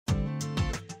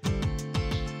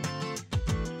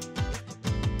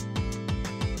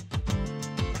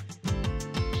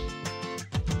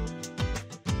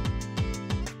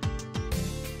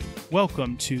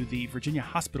Welcome to the Virginia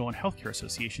Hospital and Healthcare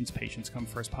Association's Patients Come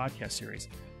First podcast series.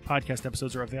 Podcast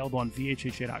episodes are available on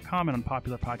VHHA.com and on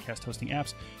popular podcast hosting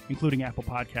apps, including Apple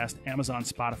Podcast, Amazon,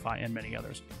 Spotify, and many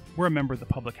others. We're a member of the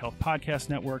Public Health Podcast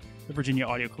Network, the Virginia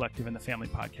Audio Collective, and the Family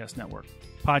Podcast Network.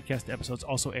 Podcast episodes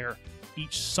also air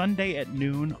each Sunday at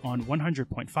noon on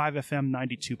 100.5 FM,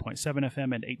 92.7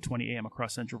 FM, and 820 AM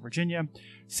across Central Virginia,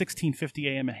 1650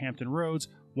 AM in Hampton Roads,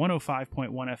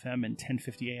 105.1 FM and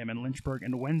 1050 AM in Lynchburg,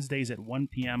 and Wednesdays at 1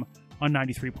 p.m. on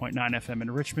 93.9 FM in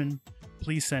Richmond.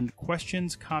 Please send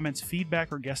questions, comments,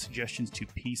 feedback, or guest suggestions to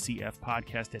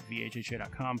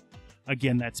pcfpodcast@vhha.com.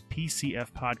 Again, that's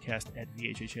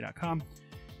pcfpodcast@vhha.com.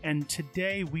 And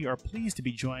today we are pleased to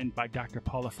be joined by Dr.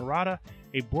 Paula Ferrada,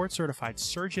 a board-certified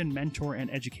surgeon, mentor, and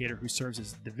educator who serves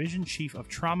as Division Chief of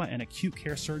Trauma and Acute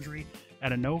Care Surgery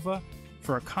at ANOVA,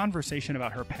 for a conversation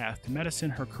about her path to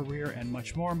medicine, her career, and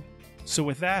much more. So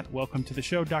with that, welcome to the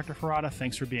show, Dr. Ferrada.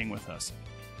 Thanks for being with us.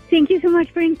 Thank you so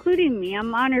much for including me.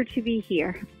 I'm honored to be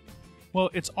here. Well,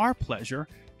 it's our pleasure.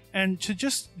 And to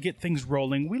just get things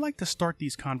rolling, we like to start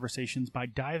these conversations by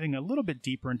diving a little bit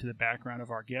deeper into the background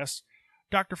of our guests.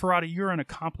 Dr. Ferrada, you're an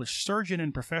accomplished surgeon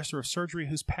and professor of surgery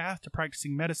whose path to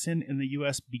practicing medicine in the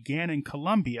U.S. began in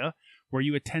Columbia, where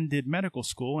you attended medical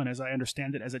school, and as I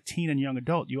understand it, as a teen and young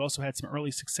adult, you also had some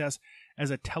early success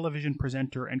as a television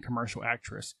presenter and commercial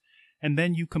actress. And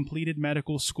then you completed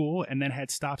medical school and then had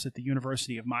stops at the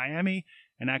University of Miami,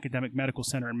 an academic medical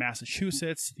center in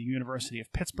Massachusetts, the University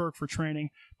of Pittsburgh for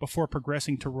training, before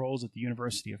progressing to roles at the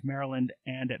University of Maryland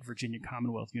and at Virginia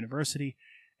Commonwealth University,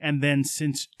 and then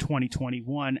since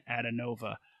 2021 at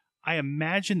ANOVA. I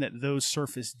imagine that those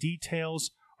surface details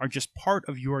are just part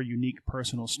of your unique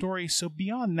personal story. So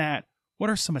beyond that, what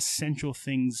are some essential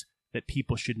things that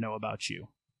people should know about you?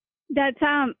 That's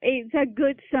it's a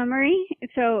good summary.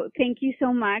 So thank you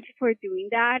so much for doing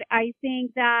that. I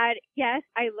think that, yes,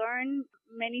 I learned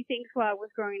many things while I was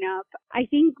growing up. I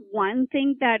think one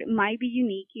thing that might be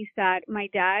unique is that my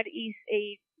dad is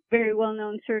a very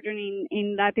well-known surgeon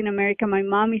in Latin America. My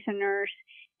mom is a nurse.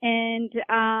 And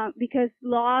because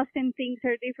laws and things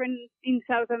are different in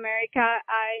South America,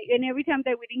 and every time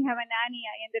that we didn't have a nanny,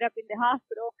 I ended up in the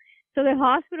hospital. So the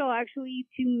hospital actually,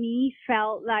 to me,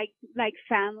 felt like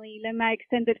family, like my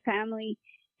extended family.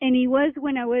 And it was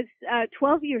when I was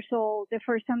 12 years old, the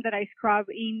first time that I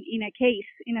scrubbed in a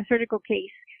surgical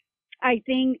case. I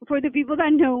think for the people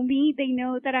that know me, they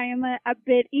know that I am a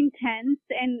bit intense,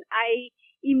 and I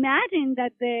imagine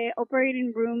that the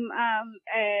operating room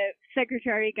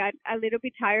secretary got a little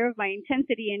bit tired of my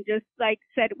intensity and just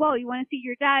said, well, you want to see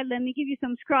your dad? Let me give you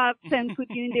some scrubs and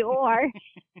put you in the OR.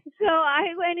 So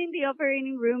I went in the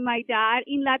operating room. My dad,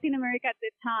 in Latin America at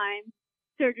the time,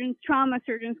 trauma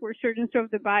surgeons were surgeons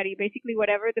of the body. Basically,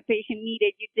 whatever the patient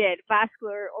needed, you did.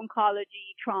 Vascular,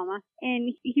 oncology, trauma.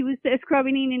 And he was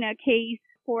scrubbing in a case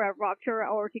for a rupture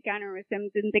aortic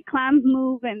aneurysm. Then the clamp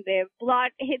moved and the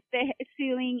blood hit the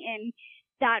ceiling. And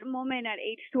that moment at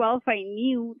age 12, I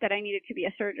knew that I needed to be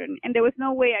a surgeon. And there was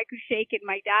no way I could shake it.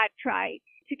 My dad tried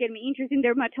to get me interested in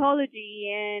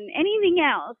dermatology and anything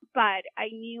else, but I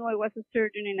knew I was a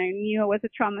surgeon and I knew I was a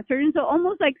trauma surgeon. So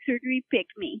almost like surgery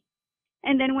picked me.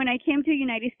 And then when I came to the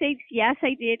United States, yes,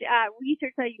 I did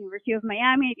research at the University of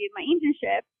Miami. I did my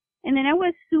internship. And then I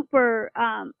was super,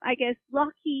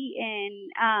 lucky,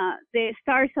 and the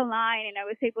stars aligned, and I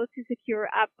was able to secure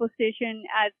a position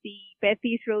at the Beth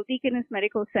Israel Deaconess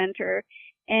Medical Center.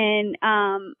 And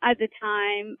at the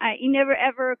time, it never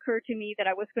ever occurred to me that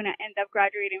I was going to end up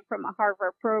graduating from a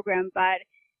Harvard program, but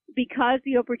because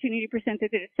the opportunity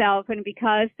presented itself, and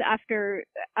because after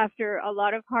a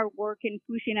lot of hard work and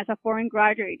pushing as a foreign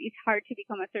graduate, it's hard to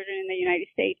become a surgeon in the United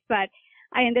States. But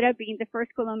I ended up being the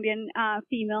first Colombian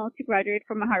female to graduate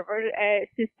from a Harvard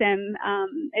system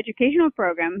educational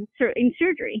program in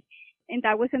surgery. And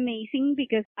that was amazing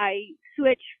because I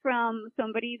switched from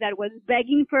somebody that was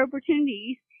begging for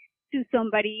opportunities to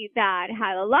somebody that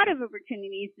had a lot of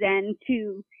opportunities then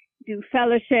to do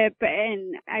fellowship.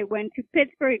 And I went to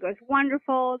Pittsburgh. It was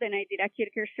wonderful. Then I did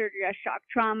acute care surgery at shock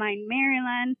trauma in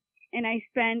Maryland. And I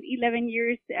spent 11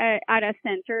 years at a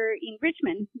center in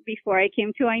Richmond before I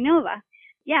came to ANOVA.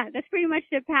 Yeah, that's pretty much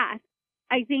the path.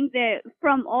 I think that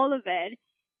from all of it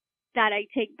that I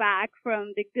take back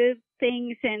from the good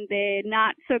things and the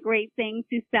not so great things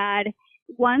is that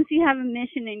once you have a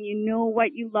mission and you know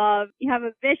what you love, you have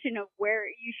a vision of where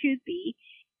you should be,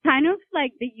 kind of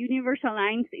like the universe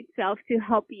aligns itself to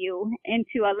help you and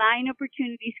to align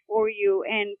opportunities for you,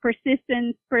 and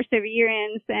persistence,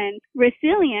 perseverance, and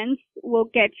resilience will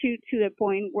get you to the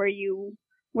point where you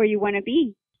want to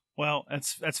be. Well,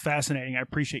 that's fascinating. I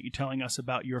appreciate you telling us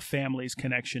about your family's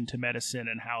connection to medicine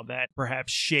and how that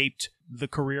perhaps shaped the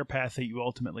career path that you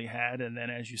ultimately had. And then,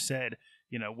 as you said,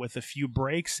 with a few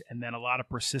breaks and then a lot of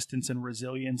persistence and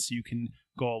resilience, you can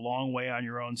go a long way on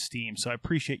your own steam. So I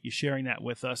appreciate you sharing that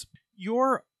with us.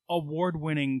 Your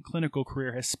award-winning clinical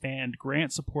career has spanned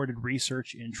grant-supported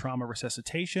research in trauma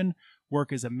resuscitation,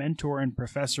 work as a mentor and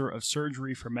professor of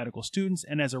surgery for medical students,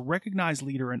 and as a recognized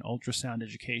leader in ultrasound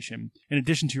education. In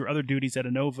addition to your other duties at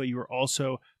Inova, you are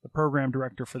also the program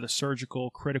director for the Surgical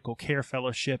Critical Care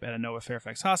Fellowship at Inova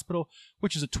Fairfax Hospital,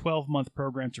 which is a 12-month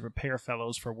program to prepare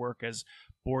fellows for work as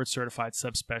board-certified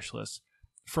subspecialists.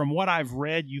 From what I've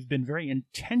read, you've been very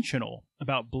intentional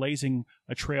about blazing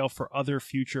a trail for other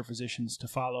future physicians to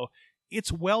follow.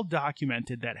 It's well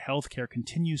documented that healthcare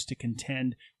continues to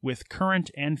contend with current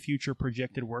and future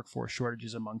projected workforce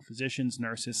shortages among physicians,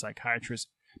 nurses, psychiatrists,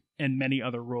 and many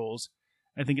other roles.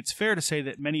 I think it's fair to say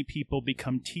that many people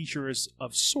become teachers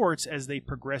of sorts as they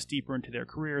progress deeper into their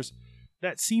careers.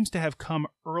 That seems to have come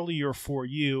earlier for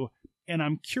you, and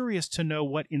I'm curious to know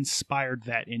what inspired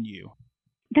that in you.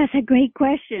 That's a great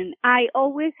question. I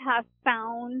always have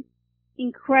found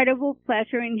incredible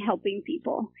pleasure in helping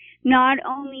people, not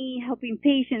only helping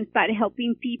patients, but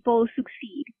helping people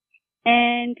succeed.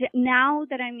 And now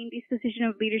that I'm in this position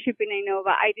of leadership in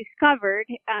Inova, I discovered,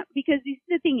 because this is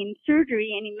the thing in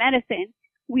surgery and in medicine,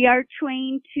 we are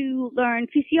trained to learn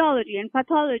physiology and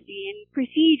pathology and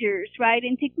procedures, right,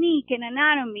 and technique and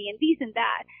anatomy and this and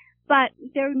that. But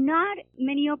there are not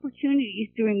many opportunities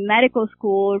during medical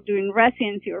school or during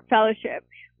residency or fellowship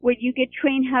where you get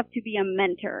trained how to be a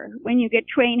mentor, when you get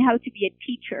trained how to be a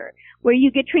teacher, where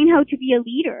you get trained how to be a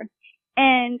leader.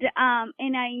 And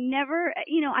I never,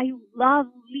 I love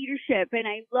leadership and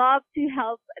I love to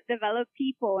help develop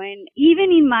people. And even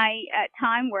in my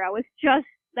time where I was just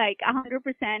like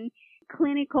 100%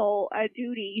 clinical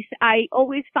duties, I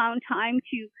always found time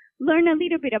to learn a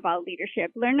little bit about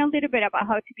leadership, learn a little bit about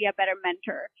how to be a better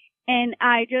mentor. And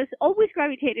I just always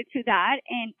gravitated to that,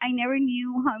 and I never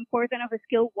knew how important of a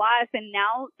skill was. And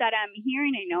now that I'm here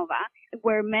in Inova,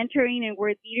 where mentoring and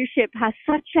where leadership has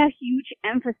such a huge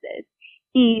emphasis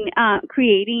in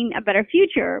creating a better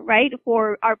future, right,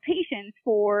 for our patients,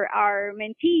 for our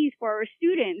mentees, for our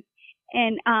students,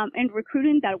 and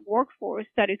recruiting that workforce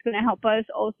that is going to help us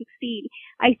all succeed.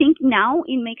 I think now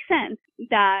it makes sense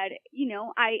that,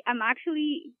 I'm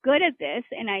actually good at this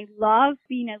and I love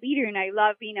being a leader and I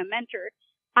love being a mentor.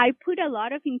 I put a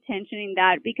lot of intention in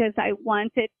that because I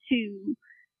wanted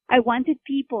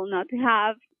people not to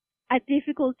have a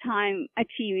difficult time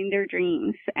achieving their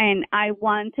dreams. And I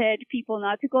wanted people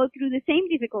not to go through the same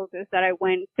difficulties that I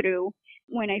went through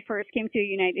when I first came to the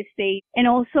United States, and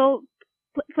also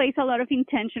place a lot of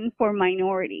intention for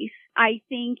minorities. I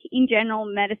think in general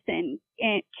medicine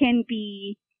can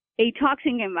be a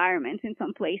toxic environment in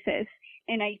some places.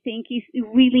 And I think it's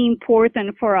really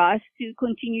important for us to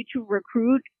continue to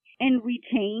recruit and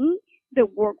retain the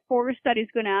workforce that is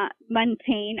going to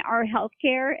maintain our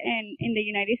healthcare and in the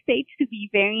United States, to be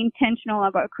very intentional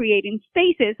about creating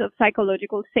spaces of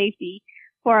psychological safety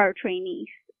for our trainees.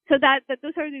 So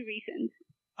those are the reasons.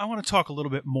 I want to talk a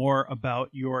little bit more about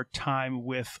your time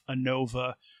with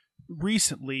Inova.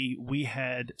 Recently, we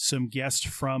had some guests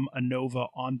from Inova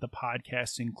on the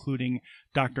podcast, including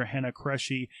Dr. Henna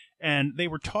Kreshe, and they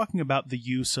were talking about the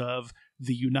use of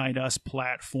the Unite Us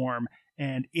platform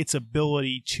and its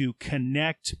ability to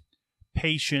connect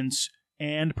patients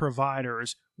and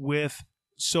providers with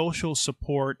social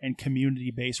support and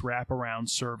community-based wraparound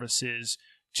services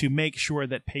to make sure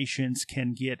that patients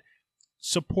can get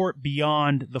support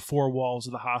beyond the four walls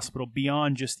of the hospital,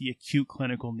 beyond just the acute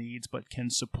clinical needs, but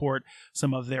can support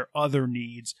some of their other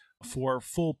needs for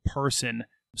full person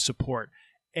support.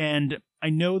 And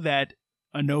I know that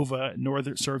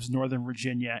Inova serves Northern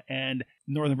Virginia, and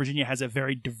Northern Virginia has a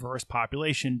very diverse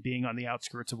population, being on the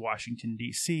outskirts of Washington,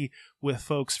 D.C., with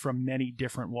folks from many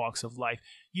different walks of life.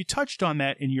 You touched on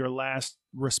that in your last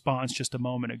response just a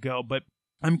moment ago, but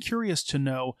I'm curious to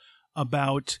know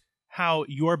about how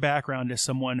your background as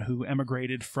someone who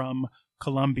emigrated from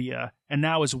Colombia and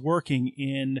now is working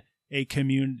in a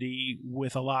community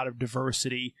with a lot of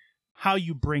diversity, how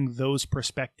you bring those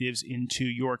perspectives into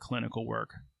your clinical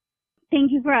work.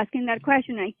 Thank you for asking that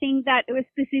question. I think that it was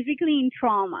specifically in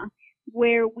trauma,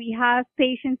 where we have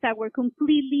patients that were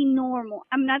completely normal.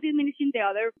 I'm not diminishing the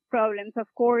other problems, of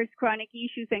course, chronic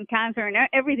issues and cancer and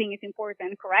everything is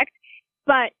important, correct?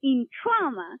 But in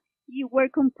trauma, you were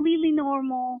completely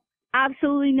normal,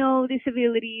 absolutely no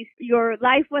disabilities, your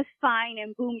life was fine,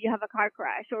 and boom, you have a car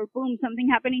crash, or boom, something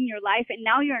happened in your life and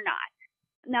now you're not.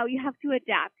 Now you have to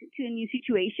adapt to a new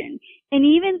situation. And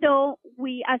even though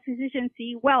we as physicians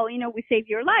see, well, we saved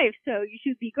your life, so you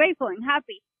should be grateful and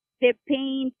happy. The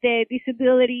pain, the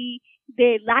disability,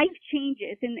 the life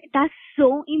changes. And that's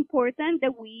so important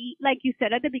that we, like you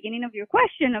said at the beginning of your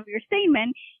question, of your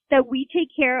statement, that we take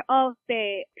care of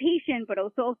the patient, but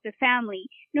also of the family.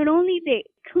 Not only the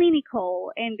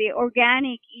clinical and the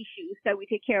organic issues that we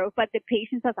take care of, but the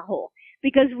patients as a whole.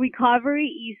 Because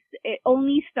recovery it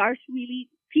only starts really,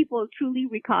 people truly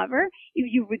recover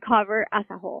if you recover as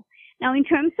a whole. Now, in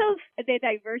terms of the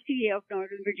diversity of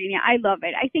Northern Virginia, I love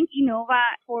it. I think Innova,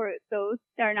 for those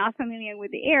that are not familiar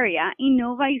with the area,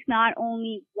 Innova is not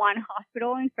only one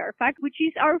hospital in Fairfax, which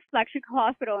is our flagship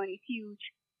hospital and it's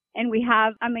huge, and we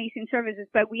have amazing services,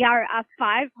 but we are a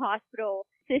 5-hospital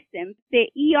system. The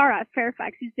ER at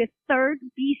Fairfax is the third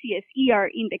busiest ER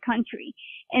in the country.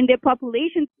 And the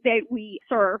population that we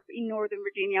serve in Northern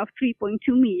Virginia of 3.2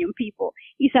 million people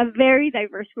is a very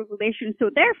diverse population. So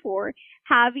therefore,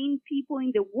 having people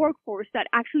in the workforce that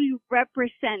actually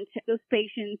represent those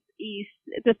patient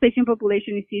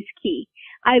population is key.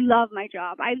 I love my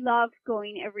job. I love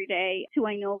going every day to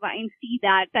Innova and see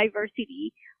that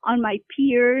diversity on my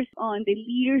peers, on the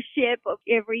leadership of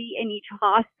each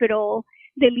hospital,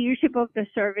 the leadership of the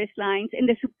service lines, and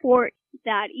the support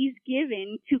that is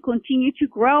given to continue to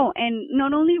grow and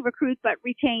not only recruit but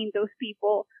retain those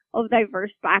people of diverse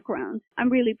backgrounds.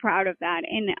 I'm really proud of that,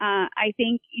 and I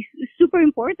think it's super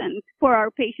important for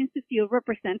our patients to feel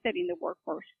represented in the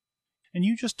workforce. And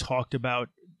you just talked about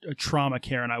trauma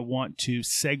care, and I want to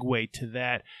segue to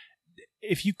that.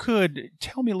 If you could,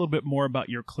 tell me a little bit more about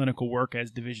your clinical work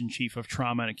as Division Chief of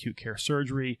Trauma and Acute Care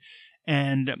Surgery.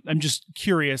 And I'm just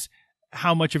curious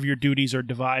how much of your duties are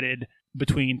divided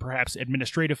between perhaps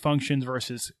administrative functions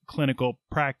versus clinical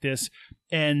practice.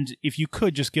 And if you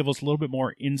could just give us a little bit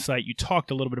more insight. You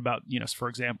talked a little bit about, for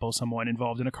example, someone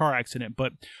involved in a car accident,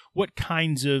 but what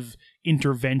kinds of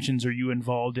interventions are you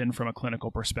involved in from a clinical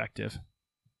perspective?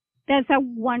 That's a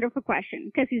wonderful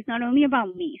question because it's not only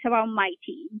about me, it's about my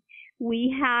team.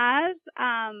 We have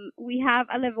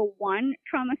a level 1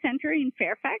 trauma center in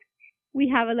Fairfax. We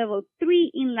have a level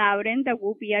 3 in Loudoun that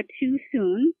will be at 2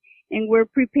 soon. And we're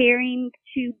preparing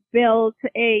to build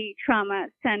a trauma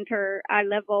center at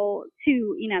level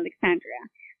 2 in Alexandria.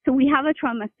 So we have a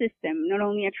trauma system, not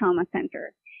only a trauma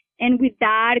center. And with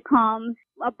that comes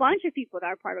a bunch of people that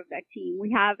are part of that team.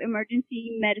 We have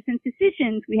emergency medicine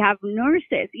physicians. We have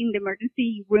nurses in the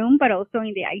emergency room, but also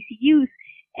in the ICUs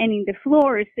and in the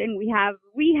floors. And we have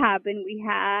rehab and we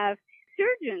have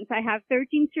surgeons. I have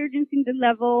 13 surgeons in the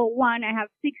level 1. I have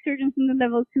 6 surgeons in the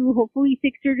level 2, hopefully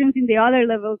 6 surgeons in the other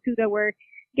level 2 that we're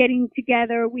getting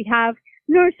together. We have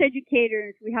nurse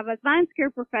educators. We have advanced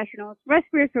care professionals,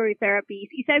 respiratory therapies.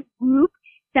 It's a group,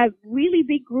 it's a really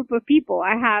big group of people.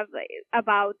 I have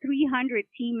about 300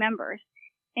 team members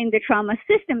in the trauma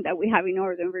system that we have in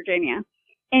Northern Virginia.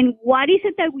 And what is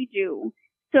it that we do?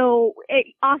 So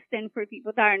often for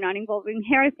people that are not involved in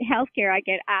healthcare, I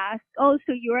get asked, oh,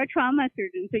 so you're a trauma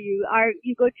surgeon, so you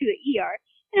go to the ER.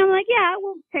 And I'm like, yeah,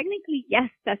 well, technically, yes,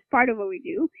 that's part of what we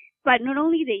do, but not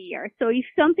only the ER. So if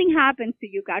something happens to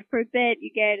you, God forbid,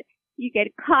 you get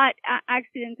caught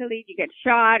accidentally, you get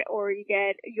shot, or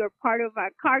you're part of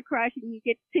a car crash and you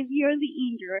get severely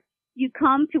injured, you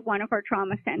come to one of our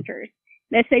trauma centers.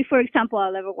 Let's say, for example, a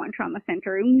level 1 trauma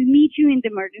center, and we meet you in the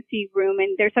emergency room,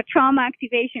 and there's a trauma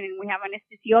activation, and we have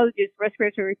anesthesiologists,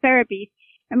 respiratory therapists,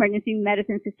 emergency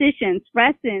medicine physicians,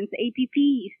 residents,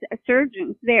 APPs,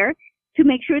 surgeons there to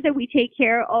make sure that we take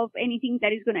care of anything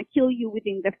that is going to kill you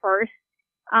within the first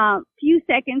few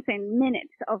seconds and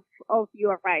minutes of you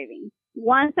arriving.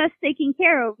 Once that's taken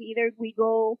care of, either we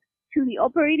go to the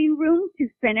operating room to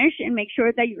finish and make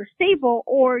sure that you're stable,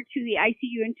 or to the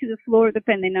ICU and to the floor,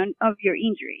 depending on your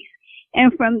injuries.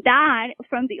 And from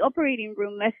the operating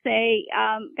room, let's say,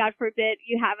 God forbid,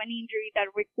 you have an injury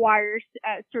that requires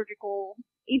surgical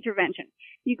intervention.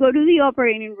 You go to the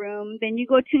operating room, then you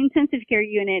go to intensive care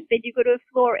unit, then you go to the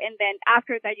floor, and then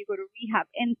after that you go to rehab.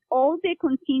 And all the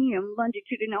continuum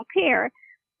longitudinal care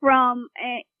from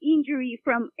injury,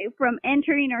 from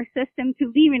entering our system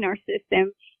to leaving our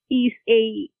system, is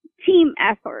a team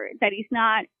effort that is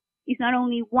not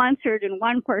only one surgeon,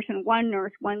 one person, one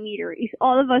nurse, one leader. It's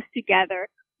all of us together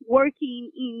working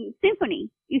in symphony.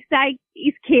 It's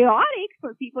chaotic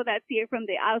for people that see it from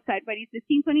the outside, but it's the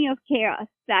symphony of chaos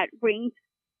that brings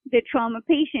the trauma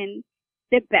patient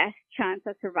the best chance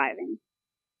of surviving.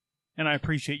 And I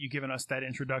appreciate you giving us that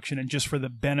introduction. And just for the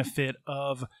benefit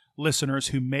of listeners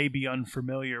who may be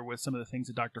unfamiliar with some of the things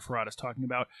that Dr. Ferrada is talking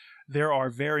about, there are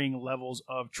varying levels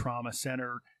of trauma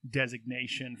center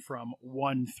designation from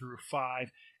 1 through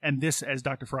 5. And this, as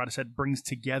Dr. Ferrada said, brings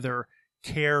together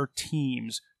care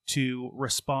teams to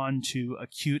respond to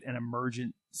acute and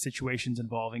emergent situations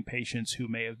involving patients who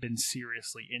may have been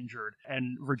seriously injured.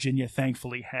 And Virginia,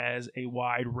 thankfully, has a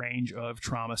wide range of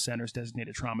trauma centers,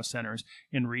 designated trauma centers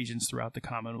in regions throughout the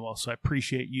Commonwealth. So I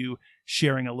appreciate you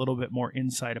sharing a little bit more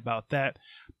insight about that.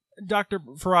 Dr.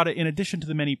 Ferrada, in addition to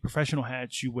the many professional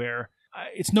hats you wear,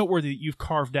 it's noteworthy that you've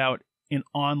carved out an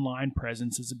online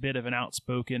presence as a bit of an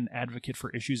outspoken advocate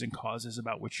for issues and causes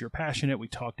about which you're passionate. We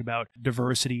talked about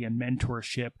diversity and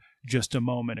mentorship just a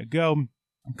moment ago.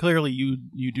 Clearly,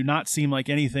 you do not seem like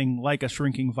anything like a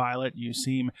shrinking violet. You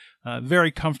seem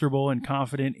very comfortable and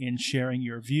confident in sharing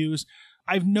your views.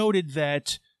 I've noted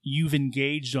that you've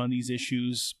engaged on these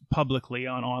issues publicly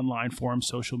on online forums,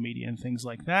 social media, and things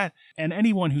like that. And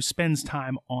anyone who spends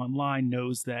time online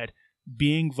knows that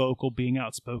being vocal, being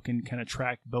outspoken can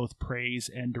attract both praise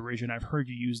and derision. I've heard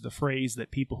you use the phrase that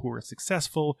people who are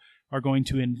successful are going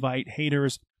to invite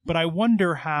haters, but I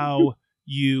wonder how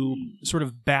you sort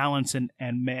of balance and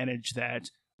manage that,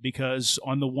 because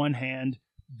on the one hand,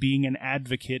 being an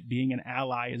advocate, being an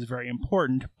ally is very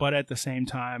important, but at the same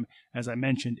time, as I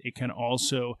mentioned, it can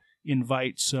also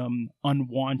invite some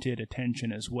unwanted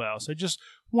attention as well. So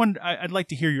I'd like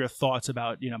to hear your thoughts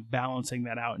about, balancing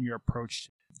that out in your approach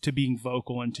to being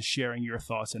vocal and to sharing your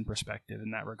thoughts and perspective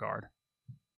in that regard.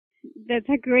 That's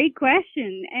a great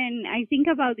question, and I think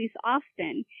about this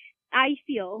often. I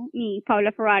feel,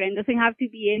 Paula Ferrada, and doesn't have to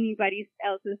be anybody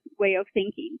else's way of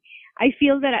thinking. I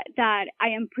feel that I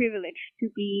am privileged to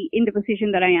be in the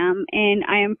position that I am, and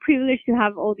I am privileged to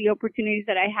have all the opportunities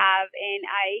that I have, and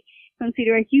I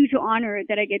consider a huge honor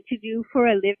that I get to do for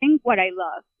a living what I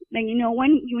love. Like,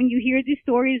 when you hear these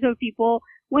stories of people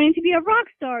wanting to be a rock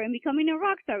star and becoming a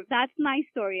rock star, that's my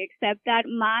story, except that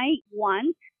my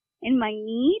want and my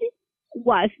need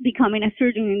was becoming a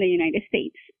surgeon in the United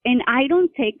States. And I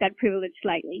don't take that privilege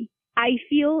lightly. I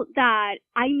feel that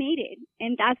I made it,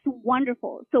 and that's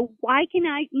wonderful. So why can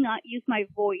I not use my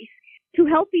voice to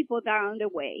help people that are on the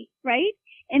way, right?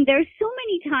 And there's so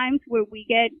many times where we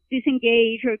get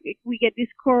disengaged or we get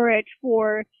discouraged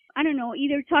for, I don't know,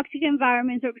 either toxic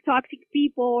environments or toxic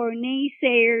people or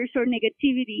naysayers or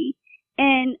negativity.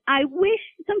 And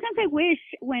sometimes I wish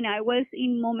when I was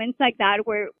in moments like that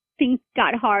where things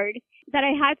got hard, that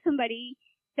I had somebody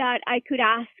that I could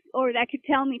ask or that could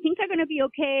tell me things are going to be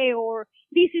okay, or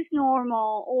this is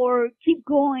normal, or keep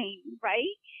going,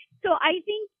 right? So I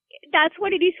think that's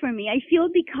what it is for me. I feel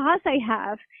because I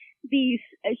have this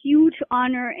huge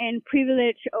honor and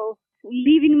privilege of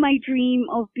living my dream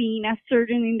of being a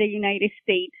surgeon in the United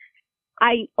States,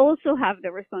 I also have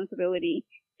the responsibility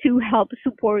to help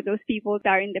support those people that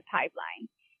are in the pipeline.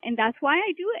 And that's why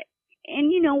I do it.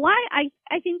 And you know why?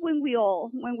 I think when we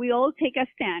all take a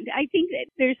stand, I think that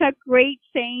there's a great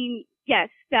saying, yes,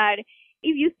 that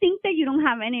if you think that you don't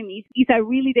have enemies, it's a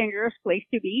really dangerous place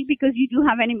to be, because you do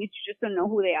have enemies, you just don't know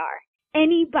who they are.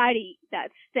 Anybody that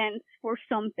stands for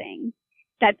something,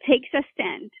 that takes a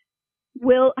stand,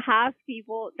 will have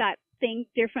people that think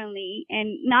differently,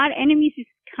 and not enemies is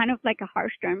kind of like a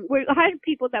harsh term. We'll have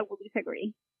people that will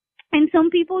disagree. And some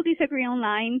people disagree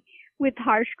online with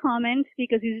harsh comments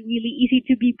because it's really easy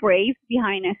to be brave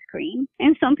behind a screen.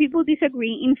 And some people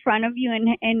disagree in front of you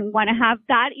and want to have,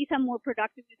 that is a more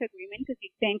productive disagreement, because you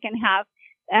then can have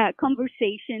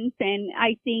conversations. And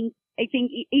I think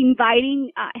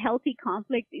inviting healthy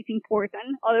conflict is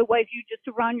important. Otherwise, you just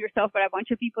surround yourself with a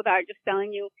bunch of people that are just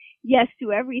telling you yes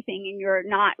to everything, and you're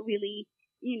not really,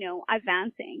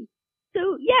 advancing.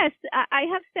 So yes, I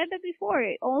have said that before.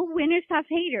 All winners have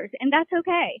haters, and that's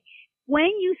okay.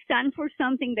 When you stand for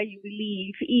something that you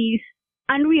believe is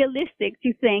unrealistic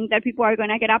to think that people are going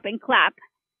to get up and clap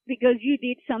because you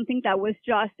did something that was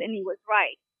just and it was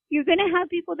right. You're going to have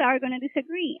people that are going to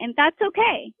disagree, and that's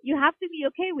okay. You have to be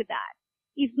okay with that.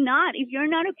 If you're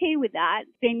not okay with that,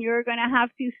 then you're going to have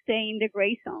to stay in the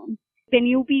gray zone. Then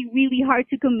you'll be really hard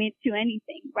to commit to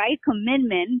anything, right?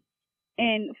 Commitment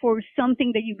and for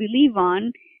something that you believe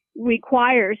on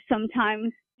requires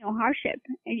sometimes hardship.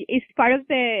 It's part of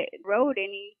the road, and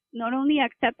it's not only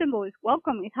acceptable, it's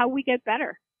welcome. It's how we get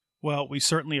better. Well, we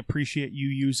certainly appreciate you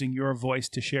using your voice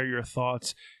to share your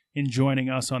thoughts in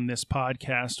joining us on this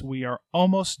podcast. We are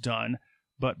almost done,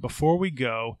 but before we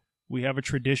go, we have a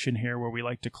tradition here where we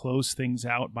like to close things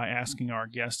out by asking our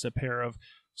guests a pair of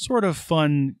sort of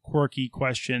fun, quirky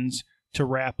questions to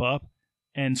wrap up.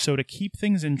 And so to keep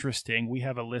things interesting, we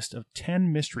have a list of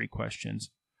 10 mystery questions.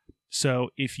 So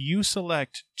if you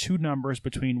select two numbers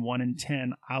between 1 and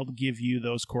 10, I'll give you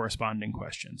those corresponding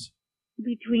questions.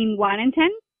 Between 1 and 10?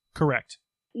 Correct.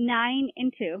 9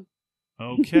 and 2.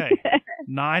 Okay.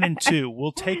 9 and 2.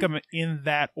 We'll take them in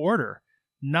that order.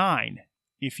 9.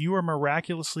 If you were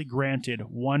miraculously granted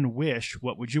one wish,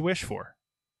 what would you wish for?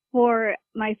 For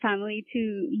my family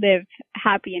to live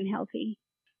happy and healthy.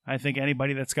 I think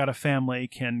anybody that's got a family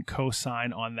can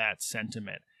co-sign on that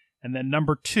sentiment. And then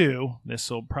number 2,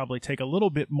 this will probably take a little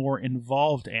bit more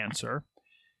involved answer.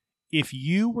 If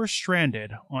you were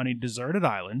stranded on a deserted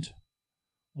island,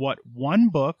 what one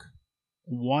book,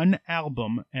 one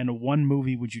album, and one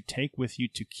movie would you take with you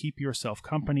to keep yourself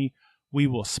company? We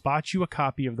will spot you a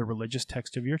copy of the religious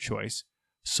text of your choice.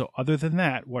 So other than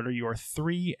that, what are your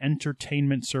 3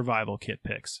 entertainment survival kit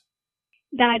picks?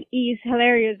 That is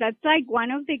hilarious. That's like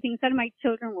one of the things that my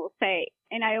children will say.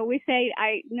 And I always say,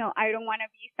 I don't want to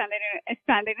be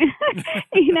stranded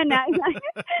in an island.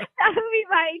 That would be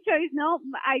my choice. No,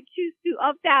 I choose to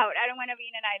opt out. I don't want to be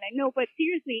in an island. No, but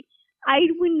seriously, I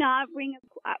would not bring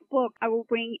a book. I will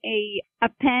bring a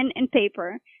pen and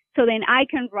paper. So then I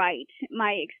can write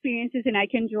my experiences and I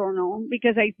can journal,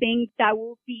 because I think that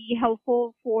will be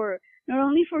helpful for not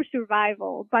only for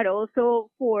survival, but also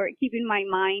for keeping my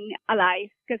mind alive,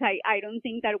 because I don't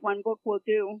think that one book will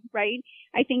do, right?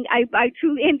 I think I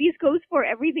truly, and this goes for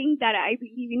everything that I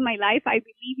believe in my life. I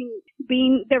believe in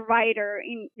being the writer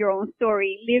in your own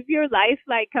story. Live your life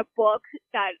like a book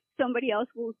that somebody else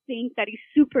will think that is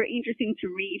super interesting to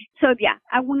read. So yeah,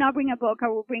 I will not bring a book. I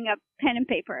will bring a pen and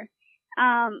paper.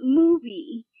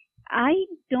 Movie. I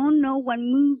don't know what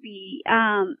movie.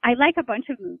 I like a bunch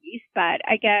of movies, but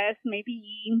I guess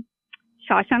maybe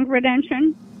Shawshank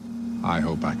Redemption. I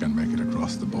hope I can make it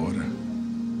across the border.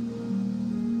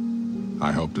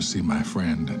 I hope to see my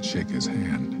friend and shake his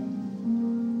hand.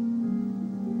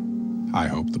 I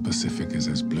hope the Pacific is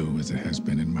as blue as it has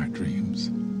been in my dreams.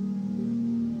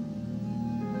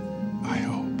 I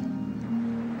hope.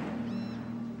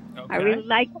 Okay. I really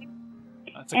like it.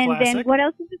 That's a classic. Then what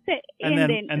else did you say? And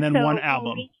then so one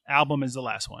album. Album is the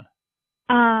last one.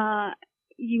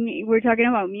 We're talking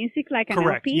about music, like an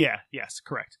correct. LP? Yeah. Yes.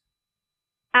 Correct.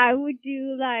 I would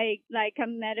do like a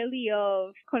medley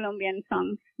of Colombian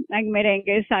songs, like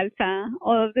merengue, salsa,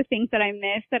 all of the things that I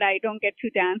miss that I don't get to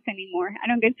dance anymore. I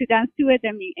don't get to dance to it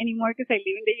anymore because I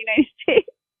live in the United States.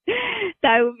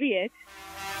 That would be it.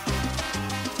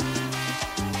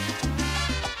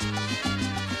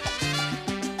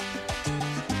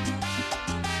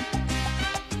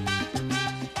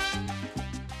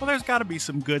 Well, there's got to be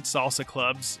some good salsa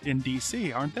clubs in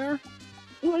D.C., aren't there?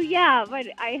 Well, yeah, but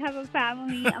I have a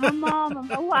family. I'm a mom.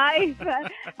 I'm a wife.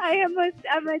 I'm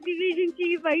a division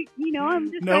chief.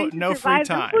 I'm just trying to no survive.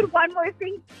 free time. Don't put one more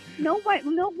thing. No,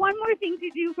 one more thing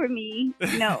to do for me.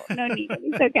 No need.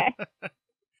 It's okay.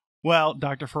 Well,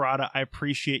 Dr. Ferrada, I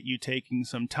appreciate you taking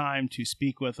some time to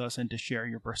speak with us and to share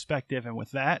your perspective. And with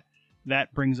that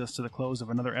brings us to the close of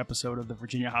another episode of the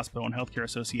Virginia Hospital and Healthcare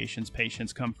Association's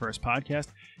Patients Come First podcast.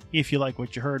 If you like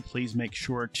what you heard, please make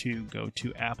sure to go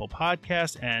to Apple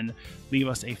Podcasts and leave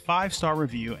us a 5-star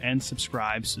review and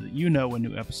subscribe so that you know when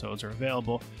new episodes are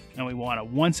available. And we want to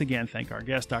once again thank our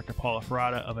guest, Dr. Paula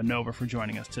Ferrada of Inova, for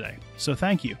joining us today. So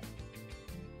thank you.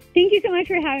 Thank you so much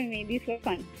for having me. This was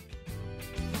fun.